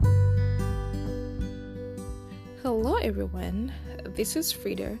Hello, everyone. This is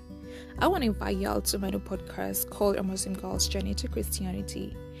Frida. I want to invite you all to my new podcast called A Muslim Girl's Journey to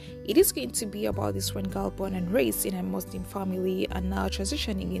Christianity. It is going to be about this one girl born and raised in a Muslim family and now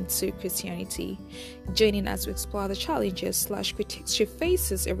transitioning into Christianity. Joining as we explore the challenges/critiques she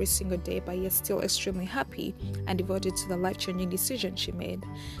faces every single day, but yet still extremely happy and devoted to the life-changing decision she made.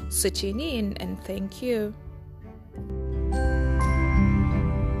 So tune in and thank you.